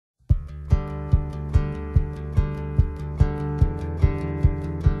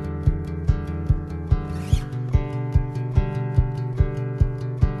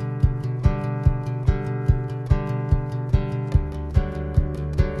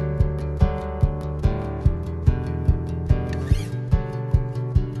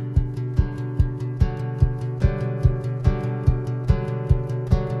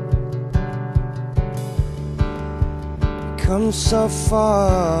come so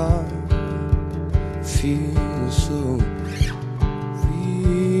far, feel so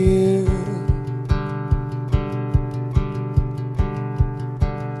real.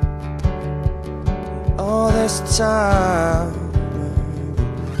 All this time I've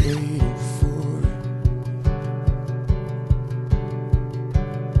been waiting for it.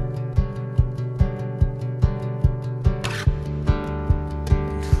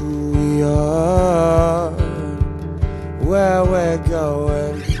 Who we are, where we're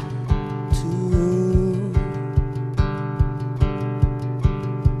going to.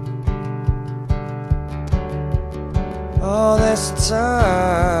 All this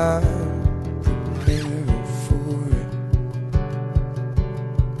time preparing for it.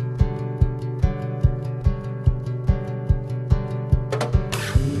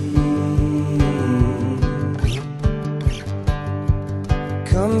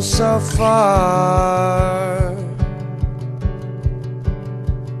 Come so far,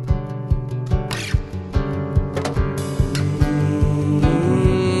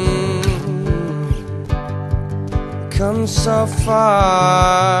 come so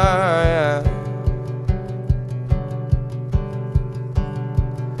far, yeah.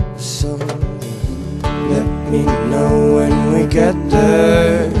 So let me know when we get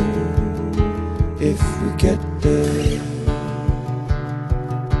there, if we get there.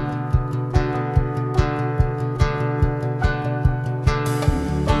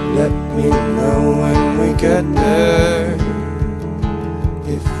 Let me know when we get there,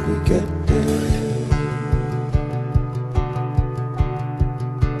 if we get there.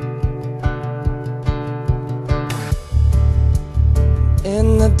 In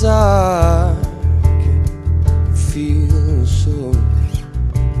the dark, it feels so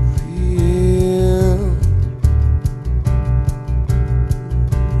real.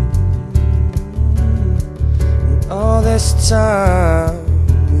 And all this time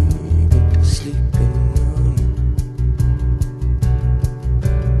we've been sleeping on it.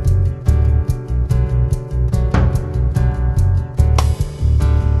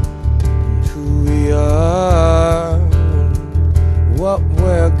 And who we are, what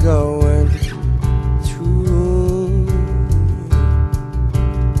we're going through.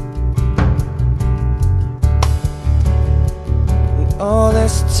 And all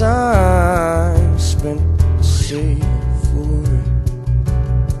this time spent saving for it.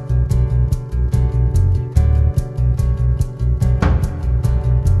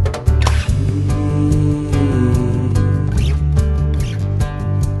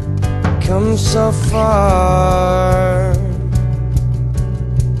 Come so far,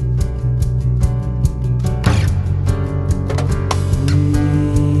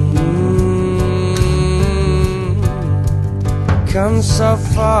 come so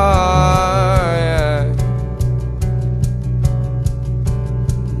far, yeah.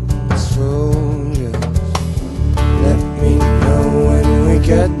 So just let me know when we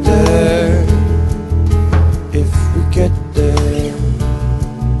get there, if we get there.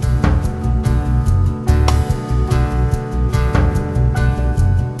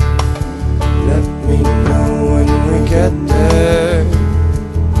 Let me know when we get there,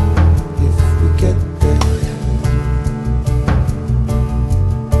 if we get there.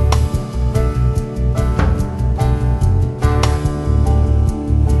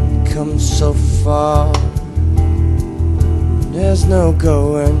 Come so far, there's no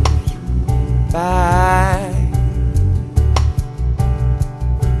going back.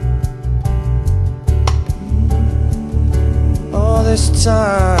 All this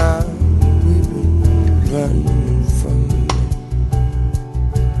time we've been running from it.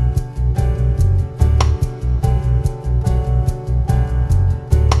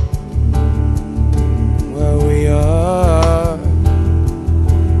 Where we are,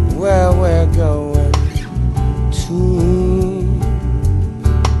 where we're going to.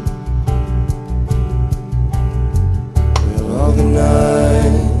 We'll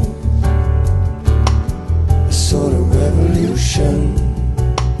organize a sort of revolution.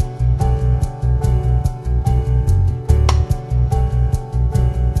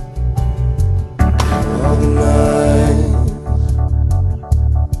 We'll organize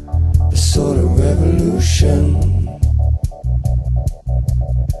a sort of revolution.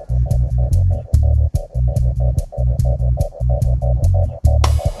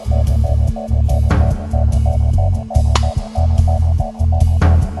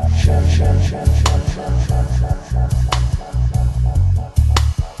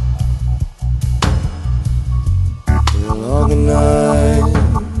 We'll organize